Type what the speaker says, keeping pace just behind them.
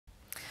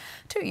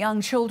Two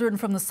young children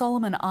from the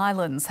Solomon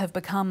Islands have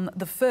become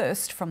the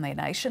first from their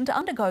nation to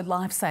undergo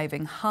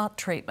life-saving heart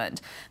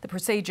treatment. The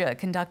procedure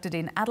conducted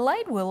in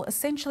Adelaide will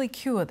essentially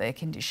cure their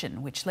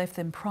condition, which left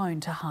them prone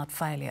to heart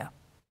failure.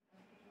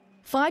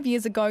 5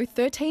 years ago,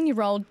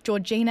 13-year-old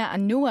Georgina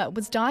Auna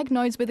was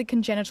diagnosed with a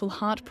congenital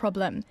heart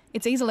problem.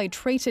 It's easily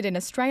treated in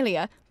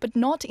Australia, but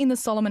not in the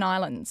Solomon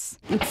Islands.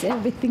 It's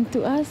everything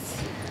to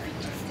us.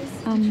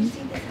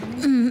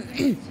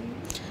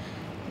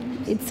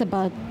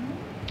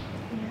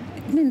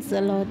 It means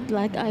a lot.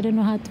 Like, I don't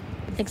know how to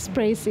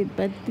express it,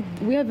 but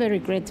we are very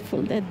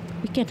grateful that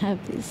we can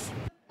have this.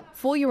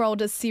 4-year-old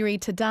Asiri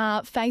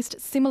Tadar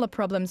faced similar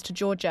problems to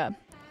Georgia.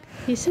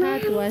 His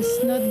heart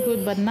was not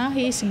good, but now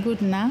he's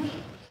good now.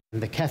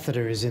 The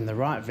catheter is in the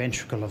right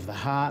ventricle of the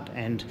heart,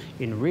 and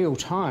in real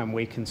time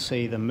we can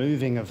see the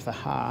moving of the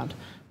heart.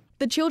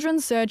 The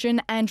children's surgeon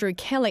Andrew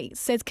Kelly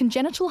says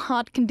congenital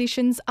heart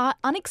conditions are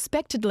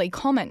unexpectedly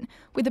common,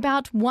 with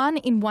about 1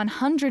 in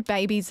 100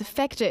 babies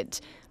affected.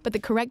 But the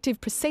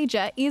corrective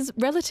procedure is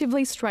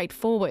relatively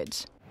straightforward.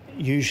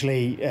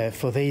 Usually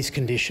for these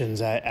conditions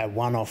a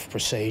one-off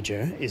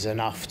procedure is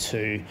enough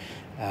to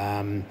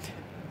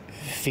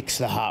fix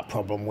the heart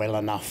problem well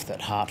enough that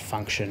heart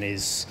function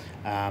is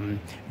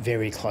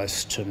very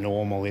close to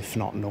normal, if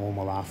not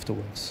normal,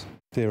 afterwards.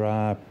 There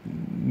are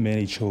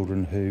many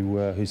children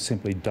who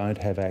simply don't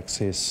have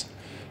access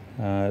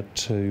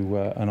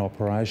to an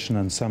operation,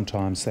 and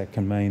sometimes that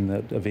can mean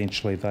that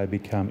eventually they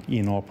become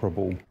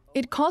inoperable.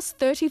 It costs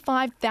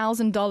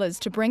 $35,000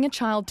 to bring a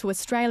child to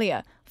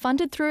Australia,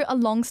 funded through a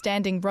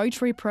long-standing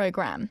Rotary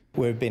program.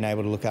 We've been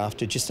able to look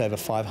after just over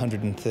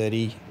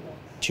 530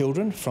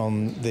 children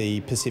from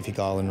the Pacific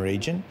Island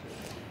region,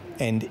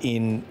 and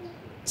in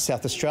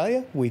South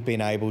Australia we've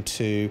been able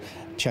to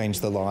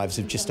change the lives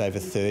of just over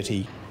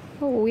 30.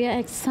 We are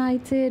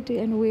excited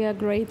and we are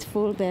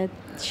grateful that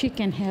she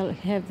can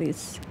have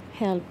this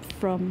help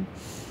from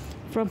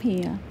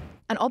here.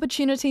 An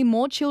opportunity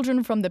more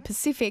children from the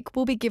Pacific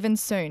will be given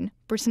soon.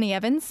 Brittany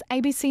Evans,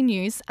 ABC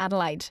News,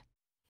 Adelaide.